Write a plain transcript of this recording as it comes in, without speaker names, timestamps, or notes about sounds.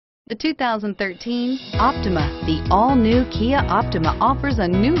The 2013 Optima. The all-new Kia Optima offers a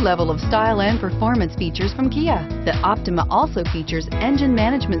new level of style and performance features from Kia. The Optima also features engine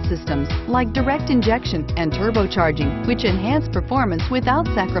management systems like direct injection and turbocharging, which enhance performance without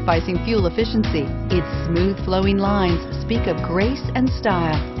sacrificing fuel efficiency. Its smooth flowing lines speak of grace and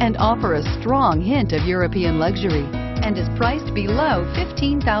style and offer a strong hint of European luxury, and is priced below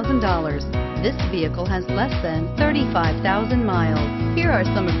 $15,000. This vehicle has less than 35,000 miles. Here are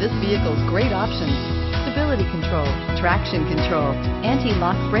some of this vehicle's great options: stability control, traction control,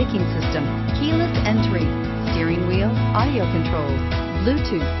 anti-lock braking system, keyless entry, steering wheel audio controls,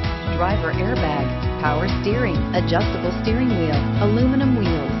 Bluetooth, driver airbag, power steering, adjustable steering wheel, aluminum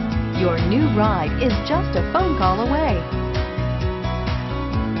wheels. Your new ride is just a phone call away.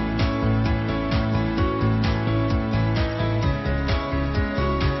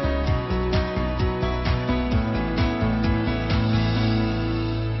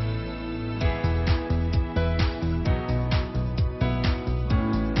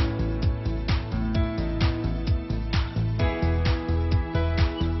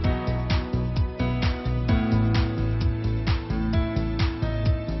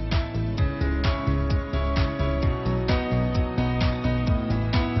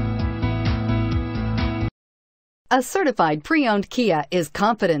 A certified pre-owned Kia is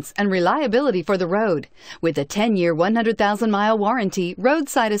confidence and reliability for the road. With a 10-year, 100,000-mile warranty,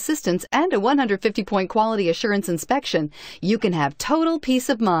 roadside assistance, and a 150-point quality assurance inspection, you can have total peace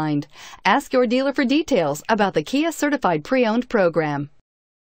of mind. Ask your dealer for details about the Kia Certified Pre-Owned program.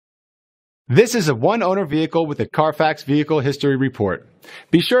 This is a one-owner vehicle with a Carfax Vehicle History Report.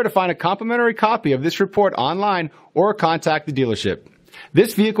 Be sure to find a complimentary copy of this report online or contact the dealership.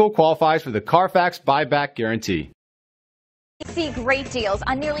 This vehicle qualifies for the Carfax Buyback Guarantee. See great deals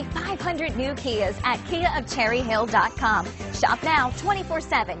on nearly 500 new Kias at KiaofCherryHill.com. Shop now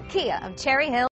 24/7. Kia of Cherry Hill.